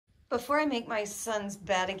Before I make my son's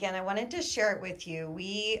bed again, I wanted to share it with you.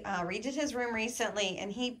 We redid his room recently, and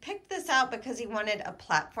he picked this out because he wanted a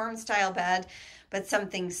platform style bed, but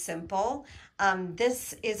something simple.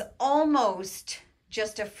 This is almost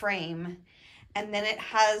just a frame, and then it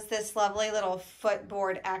has this lovely little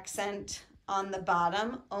footboard accent on the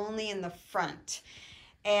bottom, only in the front.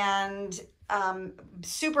 And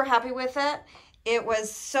super happy with it. It was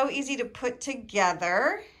so easy to put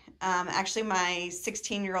together. Actually, my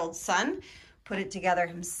 16-year-old son put it together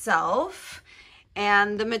himself.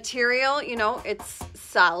 And the material, you know, it's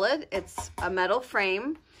solid. It's a metal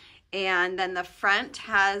frame. And then the front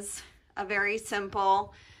has a very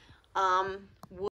simple